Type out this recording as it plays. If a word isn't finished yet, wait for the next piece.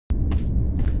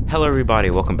Hello everybody,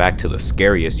 welcome back to the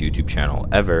scariest YouTube channel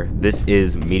ever. This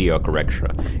is Mediocre Extra,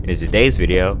 and in today's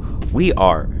video, we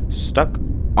are stuck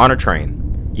on a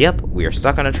train. Yep, we are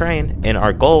stuck on a train, and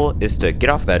our goal is to get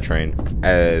off that train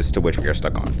as to which we are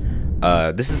stuck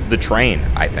on. This is the train,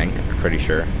 I think, I'm pretty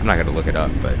sure. I'm not gonna look it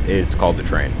up, but it's called the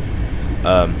train.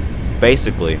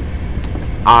 Basically,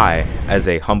 I, as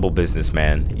a humble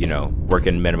businessman, you know,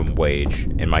 working minimum wage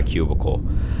in my cubicle,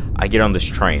 I get on this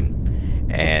train.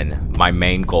 And my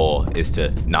main goal is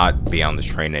to not be on this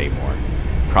train anymore.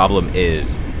 Problem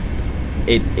is,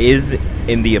 it is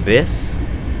in the abyss,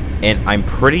 and I'm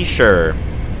pretty sure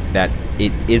that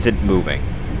it isn't moving,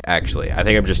 actually. I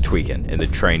think I'm just tweaking, and the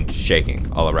train's shaking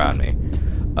all around me.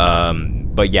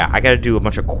 But yeah, I gotta do a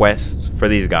bunch of quests for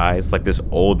these guys, like this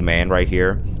old man right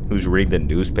here, who's reading the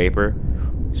newspaper.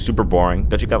 Super boring.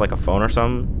 Don't you got like a phone or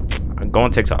something? Go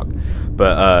on TikTok.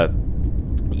 But,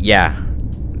 yeah.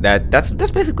 That's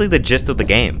basically the gist of the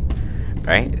game,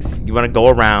 right? You want to go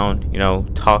around, you know,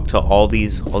 talk to all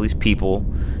these people,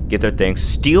 get their things,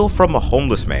 steal from a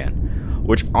homeless man,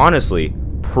 which honestly,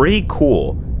 pretty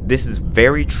cool. This is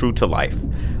very true to life.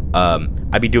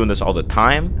 I'd be doing this all the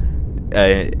time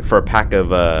for a pack of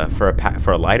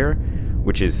for a lighter,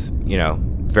 which is, you know,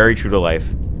 very true to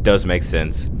life. Does make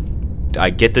sense. I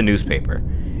get the newspaper,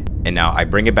 and now I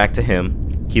bring it back to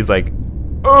him. He's like,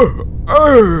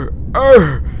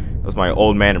 that was my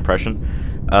old man impression.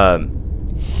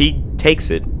 He takes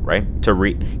it, right, to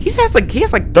read. He has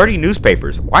like 30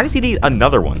 newspapers. Why does he need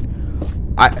another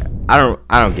one? I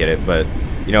don't get it, but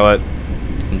you know what?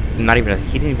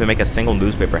 He didn't even make a single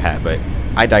newspaper hat, but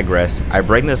I digress. I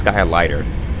bring this guy a lighter,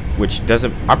 which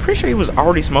doesn't. I'm pretty sure he was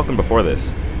already smoking before this.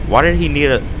 Why did he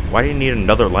need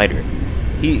another lighter?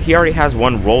 He already has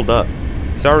one rolled up.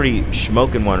 He's already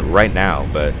smoking one right now,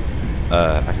 but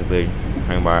actually,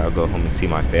 I'll go home and see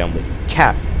my family.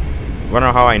 Cap. You wanna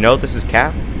know how I know this is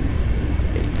Cap?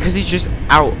 Because he's just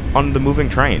out on the moving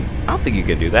train. I don't think you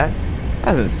can do that. That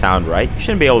doesn't sound right. You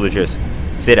shouldn't be able to just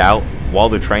sit out while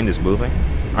the train is moving.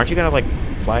 Aren't you gonna like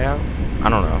fly out? I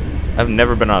don't know. I've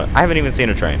never been on. I haven't even seen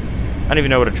a train. I don't even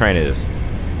know what a train is.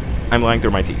 I'm lying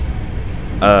through my teeth.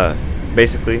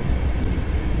 Basically.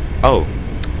 Oh,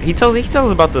 he tells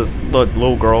us about this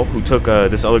little girl who took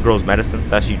this other girl's medicine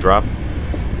that she dropped.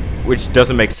 Which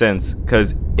doesn't make sense,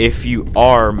 because if you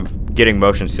are getting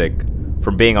motion sick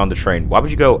from being on the train, why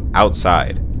would you go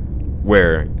outside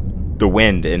where the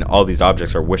wind and all these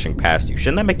objects are whooshing past you?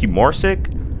 Shouldn't that make you more sick?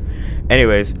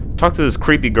 Anyways, talk to this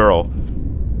creepy girl.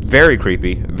 Very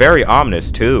creepy, very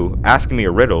ominous too, asking me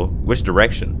a riddle. Which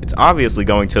direction? It's obviously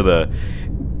going to the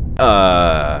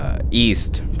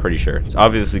east, pretty sure. It's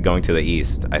obviously going to the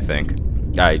east, I think.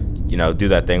 You know, do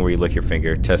that thing where you lick your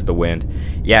finger, test the wind.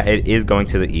 Yeah, it is going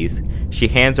to the east. She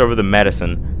hands over the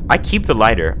medicine. I keep the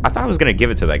lighter. I thought I was going to give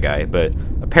it to that guy, but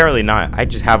apparently not. I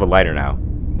just have a lighter now,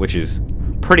 which is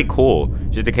pretty cool,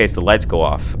 just in case the lights go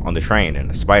off on the train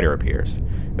and a spider appears.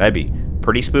 That'd be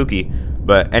pretty spooky.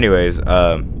 But anyways,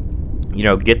 you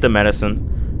know, get the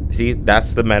medicine. See,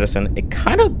 that's the medicine. It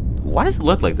kind of, why does it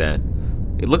look like that?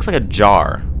 It looks like a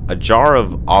jar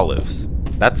of olives.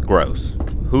 That's gross.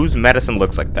 Whose medicine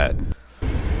looks like that?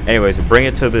 Anyways, bring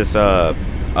it to this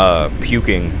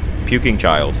puking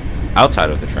child outside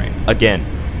of the train. Again,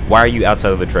 why are you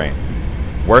outside of the train?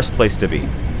 Worst place to be.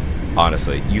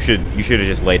 Honestly, you should have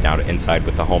just laid down inside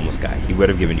with the homeless guy. He would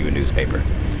have given you a newspaper.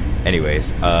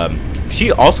 Anyways,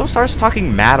 she also starts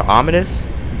talking mad ominous.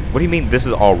 What do you mean this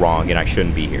is all wrong and I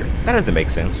shouldn't be here? That doesn't make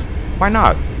sense. Why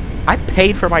not? I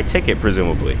paid for my ticket,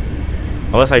 presumably.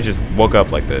 Unless I just woke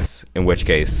up like this, in which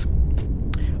case.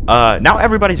 Now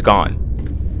everybody's gone.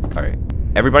 Alright.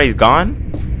 Everybody's gone,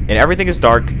 and everything is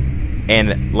dark,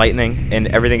 and lightning, and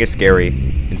everything is scary,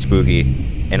 and spooky,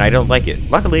 and I don't like it.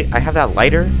 Luckily, I have that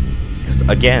lighter, because,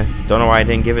 again, don't know why I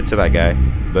didn't give it to that guy,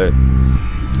 but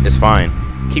it's fine.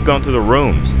 Keep going through the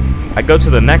rooms. I go to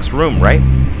the next room, right?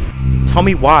 Tell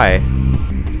me why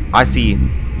I see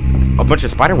a bunch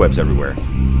of spider webs everywhere.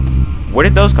 Where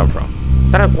did those come from?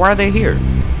 Why are they here?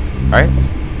 Alright?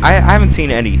 I haven't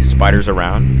seen any spiders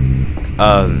around.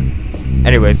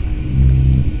 Anyways.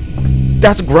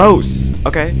 That's gross.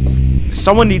 Okay?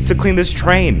 Someone needs to clean this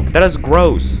train. That is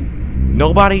gross.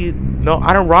 No, I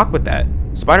don't rock with that.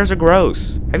 Spiders are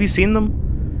gross. Have you seen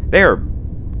them? They're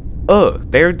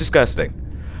disgusting.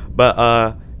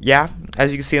 But, yeah. As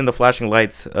you can see in the flashing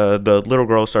lights, the little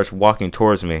girl starts walking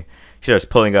towards me. She starts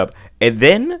pulling up. And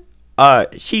then,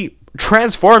 she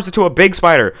transforms into a big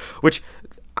spider, which...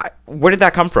 where did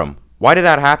that come from? Why did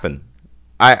that happen?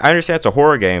 I understand it's a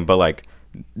horror game, but like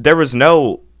there's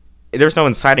no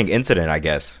inciting incident, I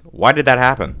guess. Why did that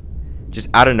happen? Just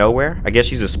out of nowhere? I guess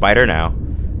she's a spider now.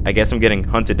 I guess I'm getting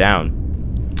hunted down.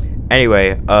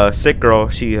 Anyway, sick girl,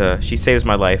 she saves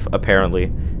my life,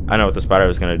 apparently. I know what the spider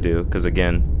was gonna do, because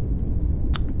again,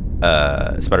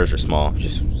 spiders are small.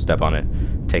 Just step on it,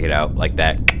 take it out, like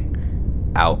that.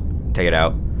 Out, take it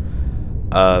out.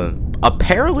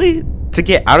 Apparently, to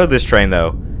get out of this train,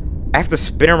 though, I have to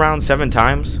spin around 7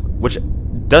 times, which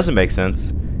doesn't make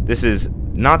sense. This is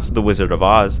not the Wizard of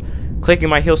Oz. Clicking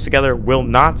my heels together will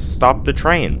not stop the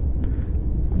train.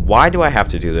 Why do I have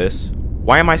to do this?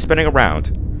 Why am I spinning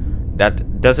around?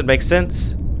 That doesn't make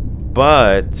sense,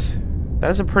 but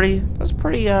that's a pretty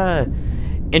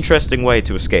interesting way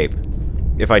to escape,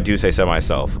 if I do say so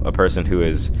myself. A person who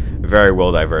is very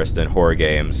well diverse in horror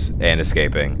games and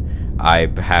escaping. I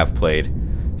have played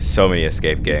so many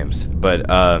escape games, but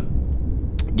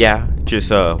yeah,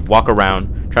 just walk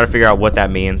around, try to figure out what that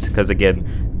means, because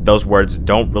again, those words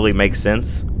don't really make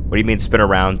sense. What do you mean spin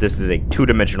around? This is a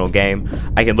 2-dimensional game.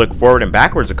 I can look forward and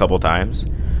backwards a couple times,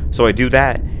 so I do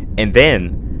that, and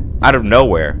then out of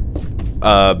nowhere,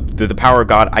 through the power of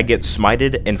God, I get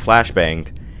smited and flashbanged,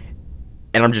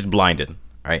 and I'm just blinded.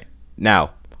 Right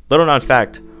now, little known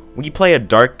fact: when you play a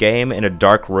dark game in a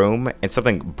dark room and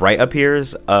something bright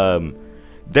appears,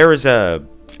 there is a,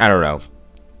 I don't know,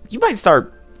 you might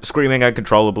start screaming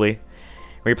uncontrollably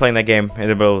when you're playing that game in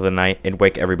the middle of the night and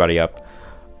wake everybody up.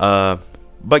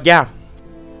 But yeah,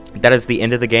 that is the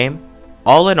end of the game.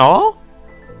 All in all,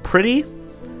 pretty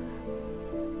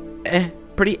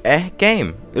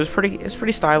game. It's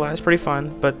pretty stylized, pretty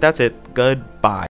fun, but that's it. Goodbye.